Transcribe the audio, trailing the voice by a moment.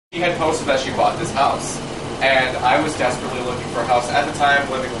She had posted that she bought this house, and I was desperately looking for a house at the time,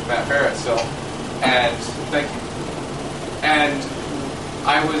 living with Matt Barrett still, and thank you. And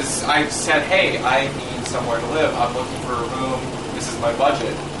I said, hey, I need somewhere to live. I'm looking for a room. This is my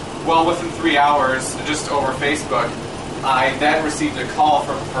budget. Well, within 3 hours, just over Facebook, I then received a call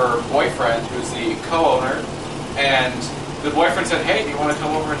from her boyfriend, who's the co-owner, and the boyfriend said, hey, do you want to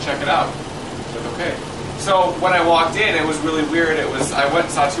come over and check it out? I said, okay. So when I walked in, it was really weird. I went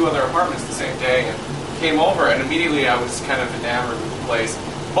and saw 2 other apartments the same day and came over, and immediately I was kind of enamored with the place.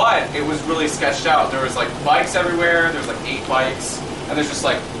 But it was really sketched out. There was like bikes everywhere. There's like 8 bikes, and there's just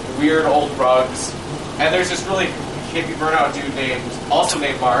like weird old rugs. And there's this really hippie burnout dude also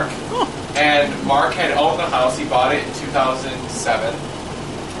named Mark. And Mark had owned the house. He bought it in 2007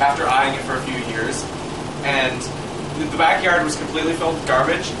 after eyeing it for a few years. And the backyard was completely filled with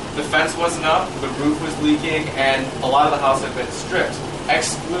garbage. The fence wasn't up, the roof was leaking, and a lot of the house had been stripped,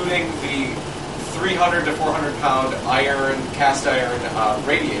 excluding the 300 to 400 pound cast iron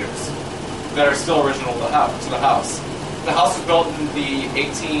radiators that are still original to the house. The house was built in the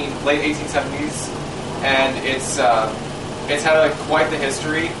late 1870s, and it's had like quite the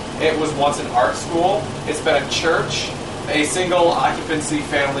history. It was once an art school. It's been a church, a single occupancy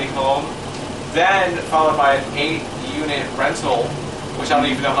family home, then followed by an 8-unit rental, which I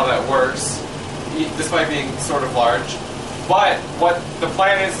don't even know how that works, despite being sort of large. But what the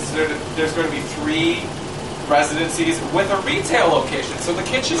plan is there's going to be 3 residencies with a retail location. So the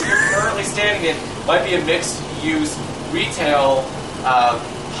kitchen you're currently standing in might be a mixed-use retail.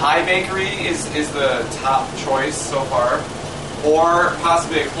 High bakery is the top choice so far, or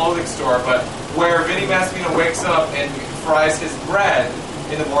possibly a clothing store. But where Vinny Maspino wakes up and fries his bread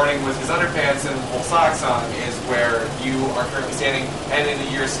in the morning with his underpants and full socks on is where you are currently standing, and in a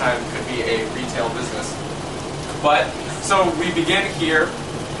year's time could be a retail business. But so we begin here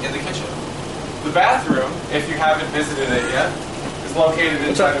in the kitchen. The bathroom, if you haven't visited it yet, is located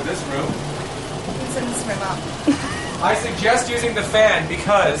inside of this room. It's in this room up. I suggest using the fan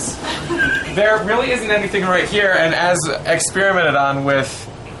because there really isn't anything right here, and as experimented on with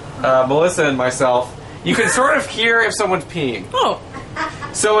Melissa and myself, you can sort of hear if someone's peeing. Oh.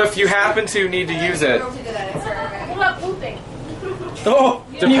 So if you happen to need to use it, What about pooping? Oh.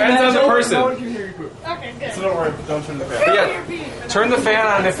 depends on the person. No one can hear you poop. Okay, good. So don't worry, don't turn the fan. But yeah, turn the fan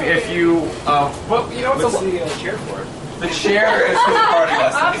on if you. Well, you know what's the chair for? the chair is for the party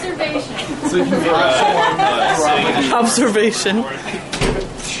lesson. Observation. So you can observation.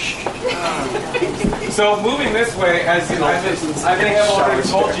 So moving this way, as you know, I may have already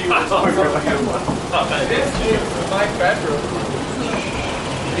told you, this is my bedroom.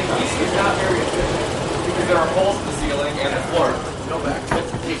 The heat is not very efficient because there are holes in the ceiling and the floor. Go back.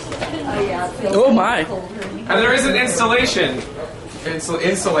 Oh yeah. Oh my. And there is an insulation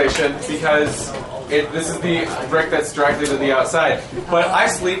because this is the brick that's directly to the outside. But I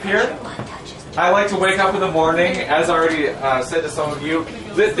sleep here. I like to wake up in the morning, as I already said to some of you.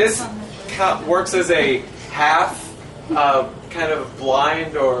 This works as a half kind of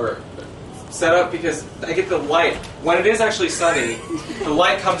blind or setup because I get the light. When it is actually sunny, the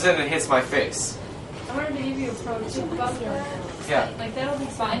light comes in and hits my face. I wanted to give you a pro tip about that. Yeah. Like, that'll be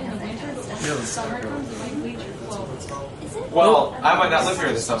fine in the winter, but when the summer comes, if you bleach your clothes. Well, I might not live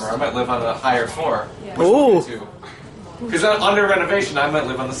here this summer. I might live on a higher floor. Oh. Because under renovation, I might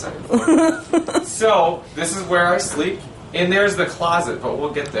live on the second floor. So, this is where I sleep. And there's the closet, but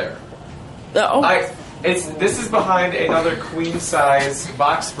we'll get there. Oh. This is behind another queen-size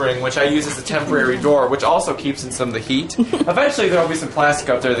box spring, which I use as a temporary door, which also keeps in some of the heat. Eventually, there will be some plastic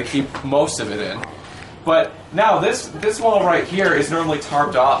up there to keep most of it in. But now, this wall right here is normally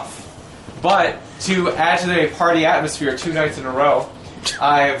tarped off. But to add to the party atmosphere 2 nights in a row,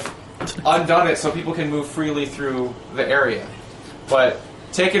 I've undone it so people can move freely through the area. But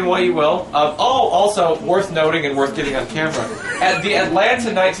take in what you will. Also, worth noting and worth getting on camera, at the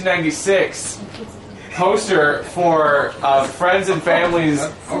Atlanta 1996 poster for Friends and Families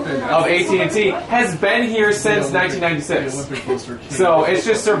of AT&T has been here since 1996. So it's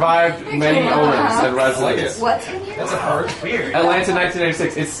just survived many owners and residents. What's in here? That's a part. Weird. Atlanta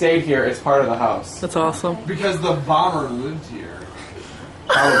 1996. It stayed here. It's part of the house. That's awesome. Because the bomber lived here.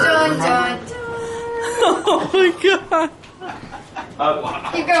 Dun, dun, dun. Oh my god.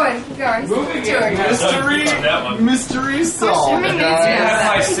 Keep going. Moving Tour. Mystery solved. Assuming I it's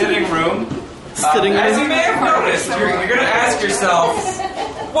have my sitting room. As you may have noticed, you're going to ask yourself,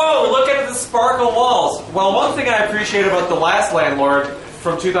 whoa, look at the sparkle walls. Well, one thing I appreciate about the last landlord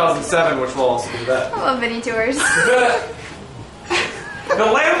from 2007, which will also do that. I love mini tours.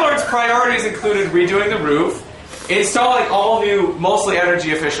 The landlord's priorities included redoing the roof, installing all new, mostly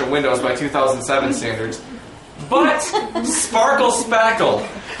energy efficient windows by 2007 standards. But sparkle spackle.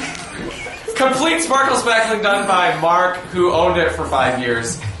 Complete sparkle spackling done by Mark, who owned it for 5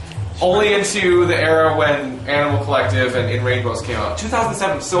 years. Only into the era when Animal Collective and In Rainbows came out.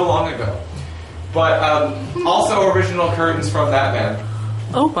 2007, so long ago. But also original curtains from that band.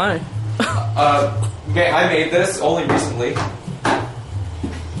 Oh my. Okay, I made this only recently.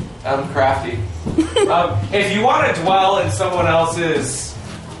 I'm crafty. If you want to dwell in someone else's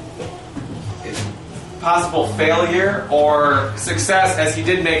possible failure or success, as he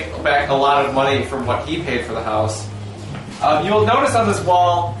did make back a lot of money from what he paid for the house, you'll notice on this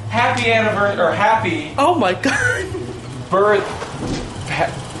wall, happy anniversary, or happy... Oh my god. Birth...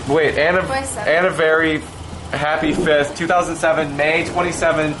 Wait, anniversary, happy 5th, 2007, May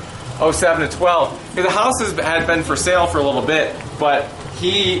 27, 07 to 12. The house had been for sale for a little bit, but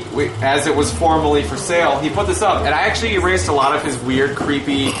he, as it was formally for sale, he put this up. And I actually erased a lot of his weird,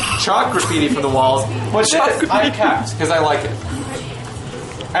 creepy chalk graffiti from the walls, but this I kept, because I like it.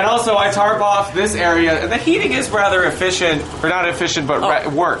 And also, I tarp off this area, and the heating is rather efficient, or not efficient, but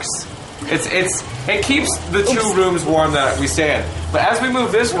it works. It keeps the 2 rooms warm that we stay in. But as we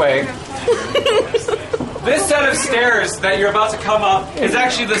move this way, this set of stairs that you're about to come up is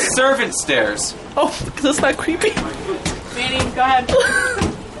actually the servant stairs. Oh, that's not creepy. Manny, go ahead.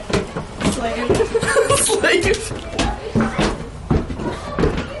 Slave.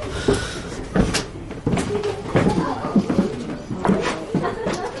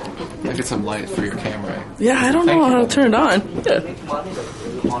 I'll get some light for your camera. Yeah, I don't know how to turn it on. Yeah.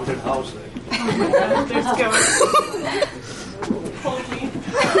 Haunted house. Let's go.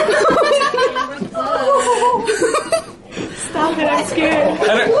 Stop it, I'm scared.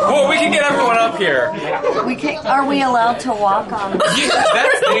 Well, we can get everyone up here. Are we allowed to walk on? Yeah,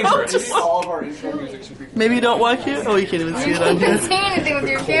 that's dangerous. All of our intro music should be. Maybe you don't walk here? Oh, you can't even see it on You here. can't see anything with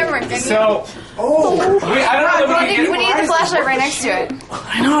your camera, can you? So, I don't know if we need the flashlight right next to it.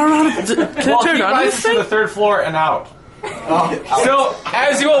 I know, I don't know how to... Can I turn it on this to thing? the 3rd floor and out. So,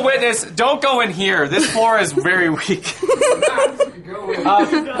 as you will witness, don't go in here. This floor is very weak. But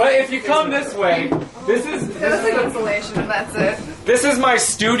if you come this way, this is Insulation, that's it. this is my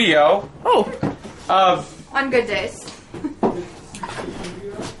studio. Oh. On good days. There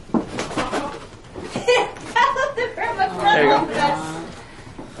you go.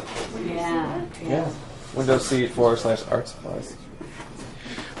 Yeah. Windows seat /art supplies.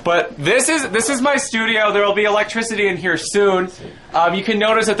 But this is my studio. There will be electricity in here soon. You can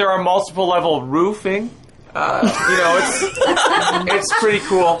notice that there are multiple level roofing. It's pretty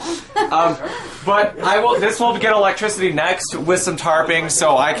cool. But this will get electricity next with some tarping,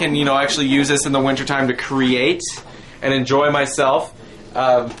 so I can actually use this in the wintertime to create and enjoy myself.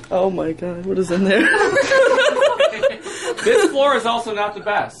 Oh my god, what is in there? This floor is also not the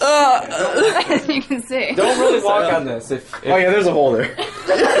best. You can see. Don't really walk on this. If Oh yeah, there's a hole there.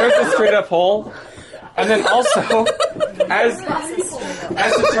 there's a straight up hole. And then also, as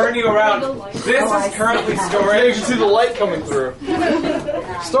to turn you around, this is currently You storage. can see the light coming through.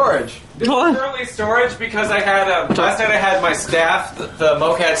 Storage. This is currently storage because I had last night I had my staff, the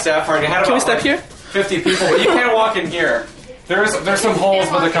MoCAD staff party. I had Can we about step here? 50 people, but you can't walk in here. There's some holes,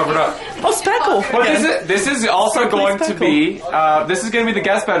 but they're covered up. Oh, spackle. But this is also going to be this is going to be the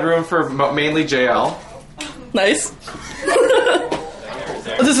guest bedroom for mainly JL. Nice.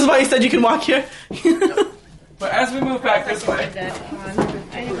 This is why you said you can walk here? But as we move back this way,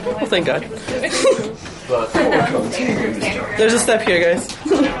 Oh, thank God. There's a step here, guys.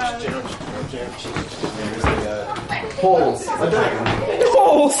 Holes.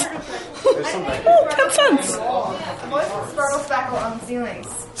 Holes. Oh, 10 cents. Sparkle spackle on ceilings.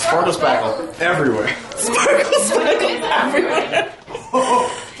 Sparkle spackle everywhere. Sparkle spackle everywhere.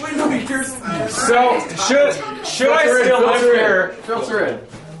 Wait, no, here's. so should I still live here? Filter in.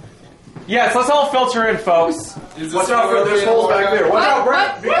 Yes, let's all filter in, folks. Watch out for there's holes back there. Watch out,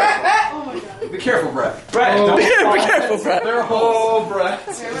 Brett. Be careful, Brett. Brett, don't Be careful, Brett. There are holes, Brett.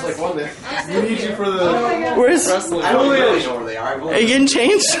 There's like one there. We need you for the Where's... wrestling. I don't really know where they are. Are you getting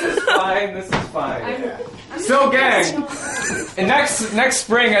changed? fine. This is fine. So, gang, and next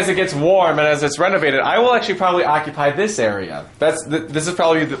spring, as it gets warm and as it's renovated, I will actually probably occupy this area. This is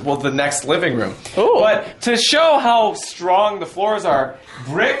probably the next living room. Ooh. But to show how strong the floors are,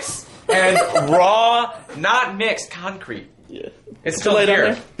 bricks and raw, not mixed concrete. Yeah. It's still Light on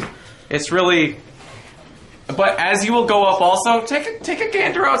here. there? It's really. But as you will go up, also take a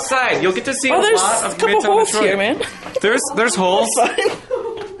gander outside. You'll get to see Oh, a there's lot a of couple Midtown holes Detroit. here, man. There's holes. Fine.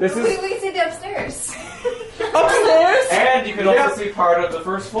 This is We can see the upstairs. Upstairs? And you can also see part of the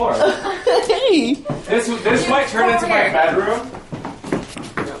first floor. Hey. This might turn into my bedroom.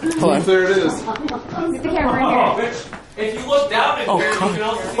 Hold on. There it is. Get the camera right here. Which, if you look down in here, you can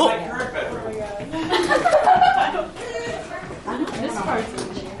also see my current bedroom.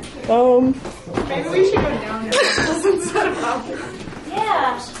 Maybe we should go down there instead of up.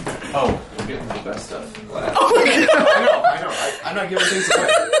 Yeah. Oh, we're getting the best stuff. I know. I'm not giving things away.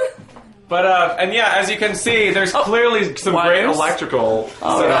 But, and yeah, as you can see, there's clearly some great wires? electrical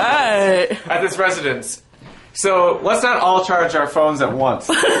All setup right. at this residence. So let's not all charge our phones at once.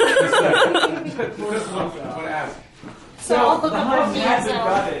 So I'll look the up house our has been DSL.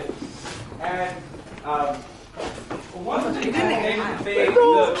 gutted, and one thing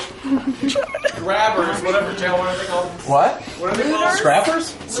the grabbers, whatever jail, what are they called? What? What are they called?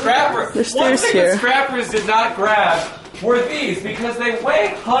 Scrappers? Scrappers. There's One stairs thing here. the scrappers did not grab were these because they weigh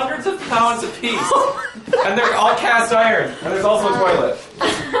hundreds of pounds apiece, and they're all cast iron. And there's also a toilet.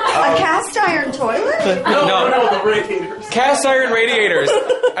 A cast iron toilet? No, the radiators. cast iron radiators,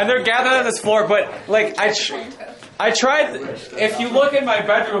 and they're gathered on this floor. But like I tried. If you look in my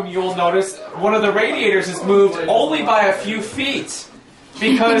bedroom, you will notice one of the radiators is moved only by a few feet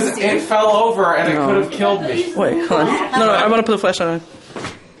because it fell over and it could have killed me. Wait, hold on. No, I want to put the flashlight on.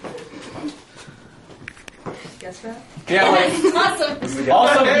 Yeah, like Awesome.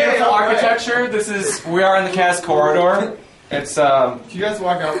 also beautiful architecture. We are in the cast corridor. It's Can you guys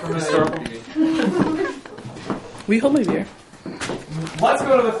walk out from historical? Will you hold my beer? Let's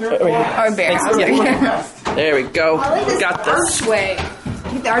go to the third floor. Or bear. Yeah. There we go. I like this Got this. archway.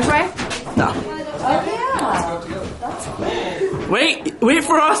 Get the archway? No. Wait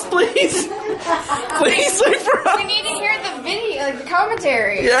for us, please. Please wait for We us. need to hear the video, like the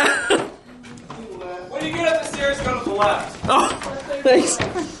commentary. Yeah. When you get up the stairs, go to the left. Oh, thanks.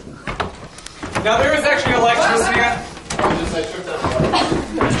 Now there is actually electricity on.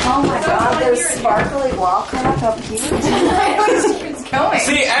 Oh my god, there's sparkly wall clock up here. It's going.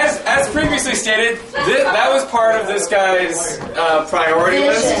 See, as previously stated, that was part of this guy's priority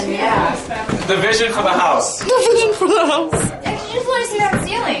list. Vision, yeah. The vision for the house. The vision for the house. And you just want to see that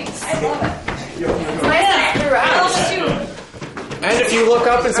ceilings. I love it. It's nice that it's throughout. And if you look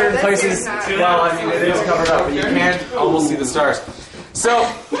up in certain places, well, I mean, it is covered up, but you can almost see the stars. So,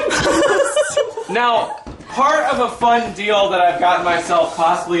 now, part of a fun deal that I've gotten myself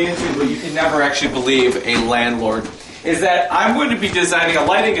possibly into, but you can never actually believe a landlord, is that I'm going to be designing a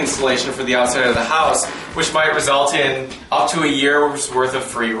lighting installation for the outside of the house, which might result in up to a year's worth of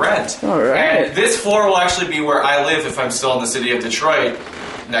free rent. All right. And this floor will actually be where I live if I'm still in the city of Detroit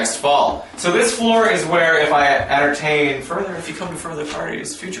next fall. So this floor is where if I entertain further, if you come to further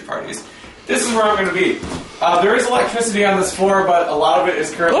parties, future parties, this is where I'm going to be. There is electricity on this floor, but a lot of it is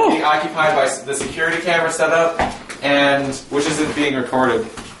currently being occupied by the security camera setup, and which isn't being recorded.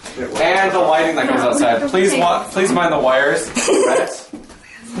 And the lighting that goes outside. Please mind the wires.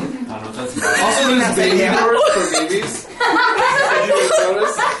 Also, there's baby doors for babies. Did you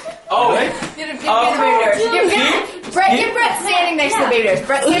notice? Oh, Give the baby doors. Get Brett standing next to the baby doors.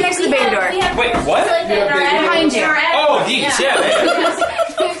 Brett, stand next to the baby door. wait, what? Behind you. Oh, these, yeah.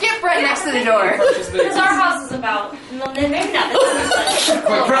 Get Brett next to the door. Because our house is about, well, maybe not this one,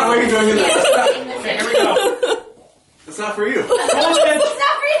 but Brett, what are you doing in this? Okay, here we go. It's not for you. it's not for you. It's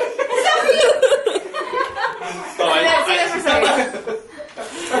not for you. That's it for a second.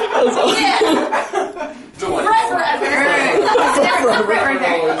 Brett forever. Brett right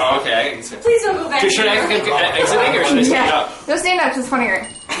there. Oh, okay. Please don't go back. Should I exiting or should I stand up? Go stand up, it's funnier.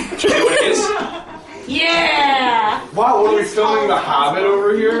 Should I do what it is? Yeah. Wow, what are we filming The Hobbit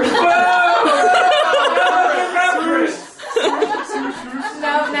over here?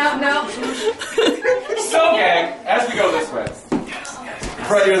 No. So, gang, as we go this way.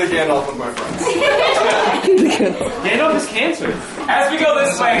 Brett, you're the Gandalf of my friends. Gandalf is cancer. As we go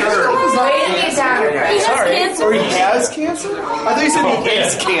this way. Way to get down, He Brett. has cancer. Or he has cancer? I thought you said he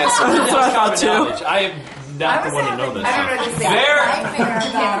has cancer. That's what I thought too. I am not the one to know this. I don't know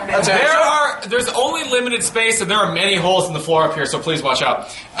this thing. There's only limited space, and there are many holes in the floor up here, so please watch out.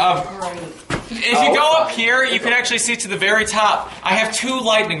 If you go up here, you can actually see to the very top. I have 2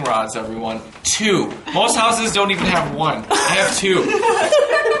 lightning rods, everyone. 2. Most houses don't even have 1. I have 2.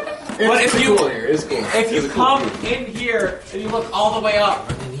 But if you Cool here. It's cool. if you come in here and you look all the way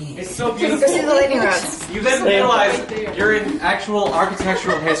up, it's so Go see beautiful. the lightning rods. You then realize you're in actual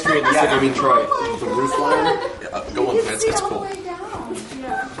architectural history in the city of Detroit. The roof line. Go on, it's cool.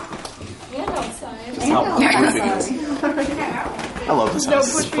 I love this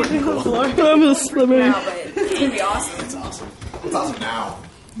house. It's pretty cool. I'm gonna slip in. It's gonna be awesome. It's awesome. It's awesome now.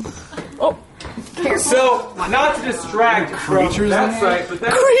 Oh, So, not to distract from that site, but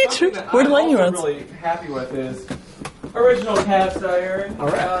that's something that Where I'm do lightning also rods? really happy with is original cast iron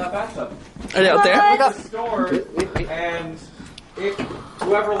bathtub. Are they out there? It's stored, and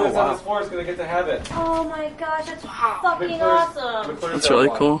whoever lives on this floor is going to get to have it. Oh my gosh, that's fucking awesome. That's really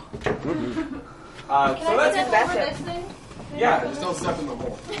cool. So Can I that's get that over this thing? yeah. Just don't step in the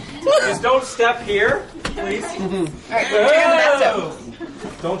hole. Just don't step here, please. Oh!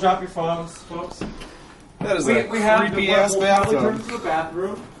 Don't drop your phones, folks. That is We have the creepy ass bathroom. bathtub. To the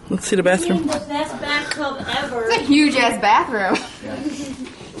bathroom. Let's see the bathroom. The best bathtub ever. It's a huge ass bathroom.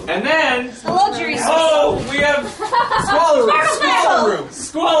 And then, A luxury suite. oh, we have Squalor room.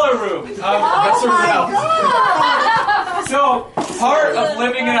 Squalor room. That's a So, part of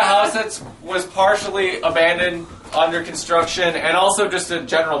living in a house that was partially abandoned, under construction, and also just a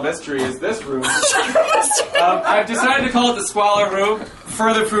general mystery is this room. I've decided to call it the Squalor room,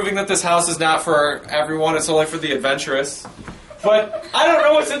 further proving that this house is not for everyone, it's only for the adventurous. But I don't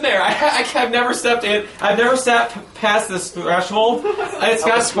know what's in there. I've never stepped in. I've never stepped past this threshold. It's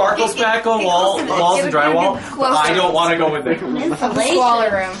got sparkle spackle walls and drywall. I don't want to go in there.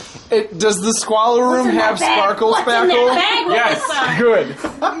 Squalor room. Does the Squalor room have sparkle spackle? Yes. Good.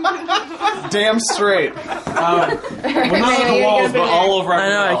 Damn straight. Well, not on the walls, but all over I know,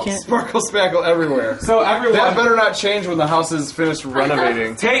 everywhere I else. can't. Sparkle spackle everywhere. So everyone, That better not change when the house is finished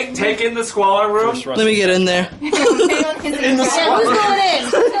renovating. take in the Squalor room. Let me get in there. In the Who's going in?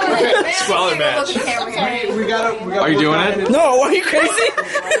 Who's going in? Squalor match. We gotta Are you doing it? No, are you crazy?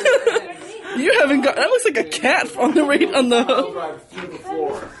 You haven't got. That looks like a cat on the right on the.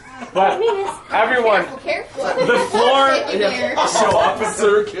 But everyone, the floor. show up in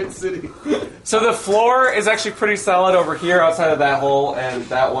Circuit City. So the floor is actually pretty solid over here, outside of that hole and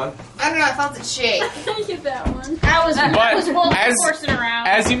that one. I don't know, I felt it shake. Get that one. I was But forcing around.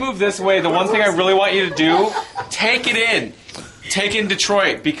 as you move this way, the one thing I really want you to do, take it in. Take in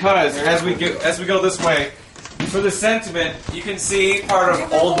Detroit, because as we go this way, for the sentiment, you can see part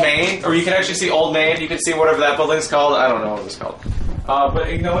of Old Main, or you can actually see Old Main. You can see whatever that building's called. I don't know what it's called,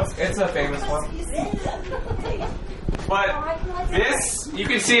 but you know it's a famous one. But this, you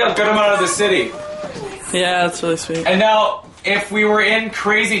can see a good amount of the city. Yeah, that's really sweet. And now, if we were in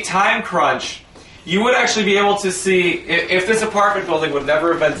crazy time crunch, you would actually be able to see, if this apartment building would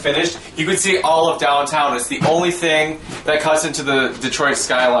never have been finished, you could see all of downtown. It's the only thing that cuts into the Detroit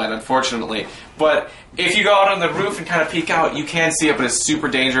skyline, unfortunately. But if you go out on the roof and kind of peek out, you can see it, but it's super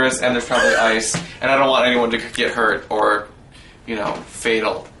dangerous, and there's probably ice, and I don't want anyone to get hurt or,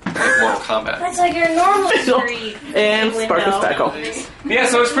 fatal, like Mortal Kombat. That's like your normal street. And sparkle spackle. Yeah,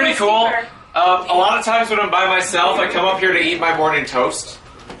 so it's pretty cool. A lot of times when I'm by myself, I come up here to eat my morning toast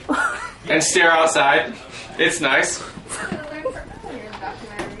and stare outside. It's nice.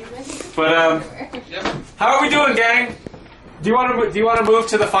 But how are we doing, gang? Do you want to move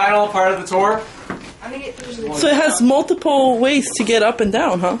to the final part of the tour? So it has multiple ways to get up and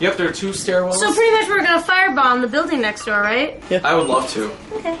down, huh? Yep, there are 2 stairwells. So pretty much we're gonna firebomb the building next door, right? I would love to.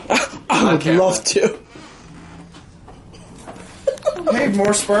 I would love to. Hey,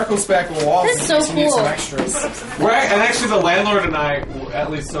 more sparkle spackle walls. That's so in case you need cool. some extras. Right, and actually the landlord and I,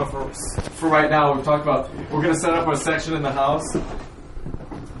 at least so for right now, we've talked about we're going to set up a section in the house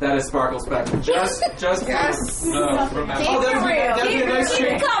that is sparkle spackle. Just remember. Oh, that'd be a nice Keep it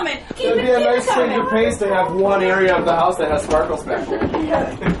change. coming. Keep That'd be a nice change of pace to have one area of the house that has sparkle spackle.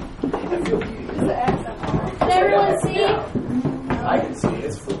 Can everyone see? I can see it.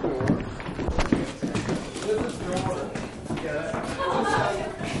 It's freaking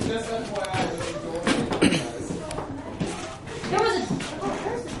There was a.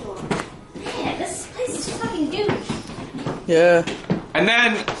 Man, this place is fucking huge. Yeah. And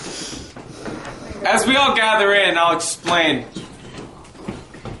then, as we all gather in, I'll explain.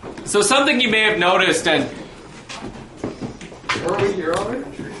 So something you may have noticed, and Are we here already?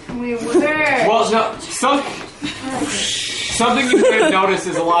 We were. well, no, something you may have noticed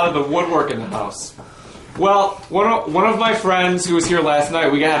is a lot of the woodwork in the house. Well, one of my friends who was here last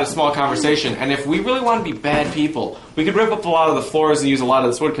night, we had a small conversation, and if we really want to be bad people, we could rip up a lot of the floors and use a lot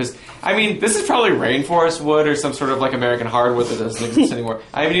of this wood, because, I mean, this is probably rainforest wood or some sort of, like, American hardwood that doesn't exist anymore.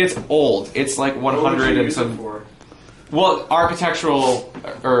 I mean, it's old. It's, like, 100 and some... Well, architectural,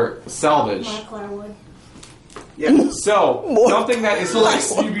 or salvage. Yeah. So, something that is like...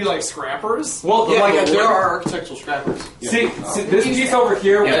 You'd be like scrappers? Well, Yeah, like, there are architectural scrappers. See, this piece over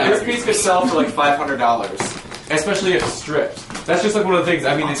here, this piece could sell for like $500, especially if stripped. That's just like one of the things.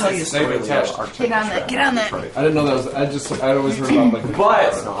 I mean, it's not even attached. Get on that. Get on that. I didn't know that was. I'd always heard about like.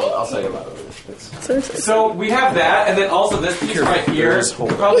 But I'll tell you about it. so we have that, and then also this piece right here. We'll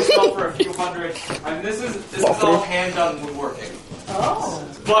probably sell for a few hundred. I mean, this is all hand done woodworking. Oh.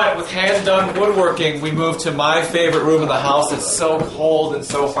 But with hand done woodworking, we moved to my favorite room in the house. It's so cold and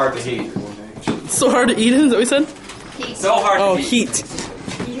so hard to heat. So hard to eat, is that what we said? Heat. So hard to heat.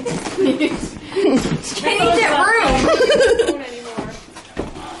 Can't eat that room.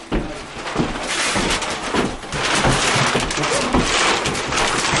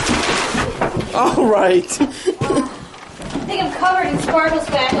 All right. I think I'm covered in sparkle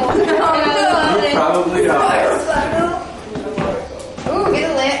spackle. You probably are. Ooh, get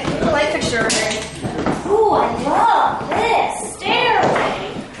a light fixture over here. Ooh, I love this stairway.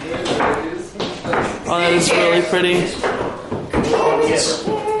 Oh, that is really pretty.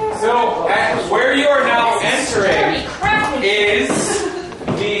 So, where you are now entering is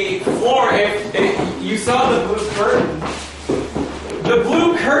the floor. If you saw the blue curtain, the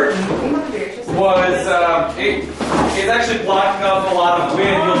blue curtain was it's actually blocking up a lot of wind.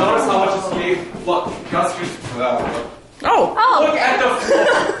 You'll notice how much escape gustures. Oh. Look at the floor.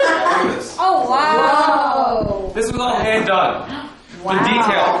 Look at this. Oh, wow. This was all hand done. Wow. The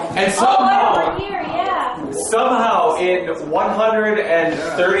detail. And Over here, yeah. somehow in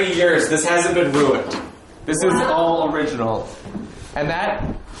 130 years, this hasn't been ruined. This is all original. And that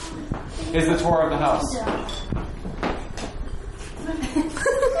is the tour of the house.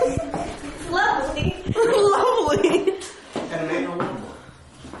 Lovely. Lovely.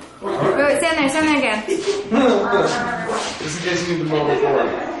 Wait, stand there again. Just in case you need to mow the floor.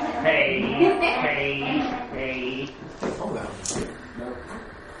 Hey.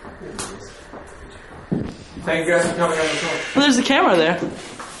 Thank you guys for coming on the tour. Well, there's a camera there.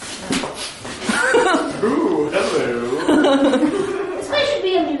 Ooh, hello. This place should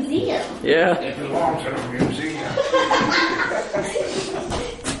be a museum. Yeah. It belongs in a museum.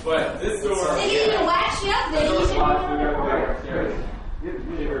 But this door... They didn't even wax you up, they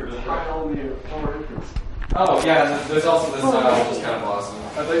Oh, yeah, and there's also this, which is kind of awesome.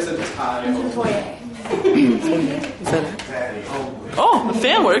 I thought you said tie. Oh, the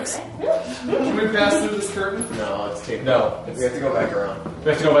fan works. Can we pass through this curtain? No, it's taped. No, We have to go back around. we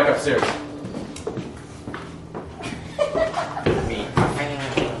have to go back upstairs.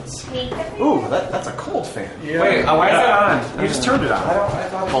 Ooh, that's a cold fan. Yeah. Wait, why is that on? You just turned it on. I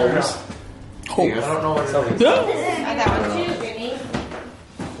thought it turned off. Oh. I don't know what it's on. Yeah. That one.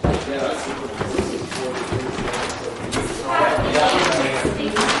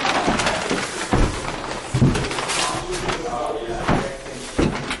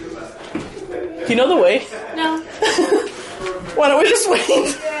 You know the way? No. Why don't we just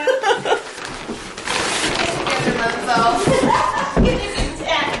wait?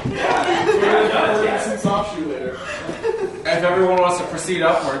 If everyone wants to proceed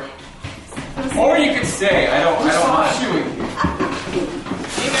upward. Or you could stay. I don't mind.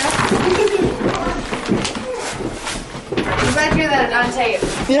 I'm glad to hear that on tape.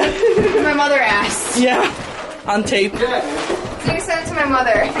 Yeah. My mother asked. Yeah. On tape. So you sent it to my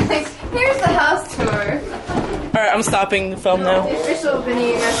mother. Like, here's the house tour. Alright, I'm stopping the film now. The official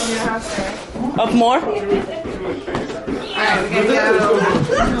Vinny Messenger house tour. Up more? Alright, we gotta go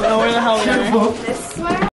Oh, where the hell are we? this way.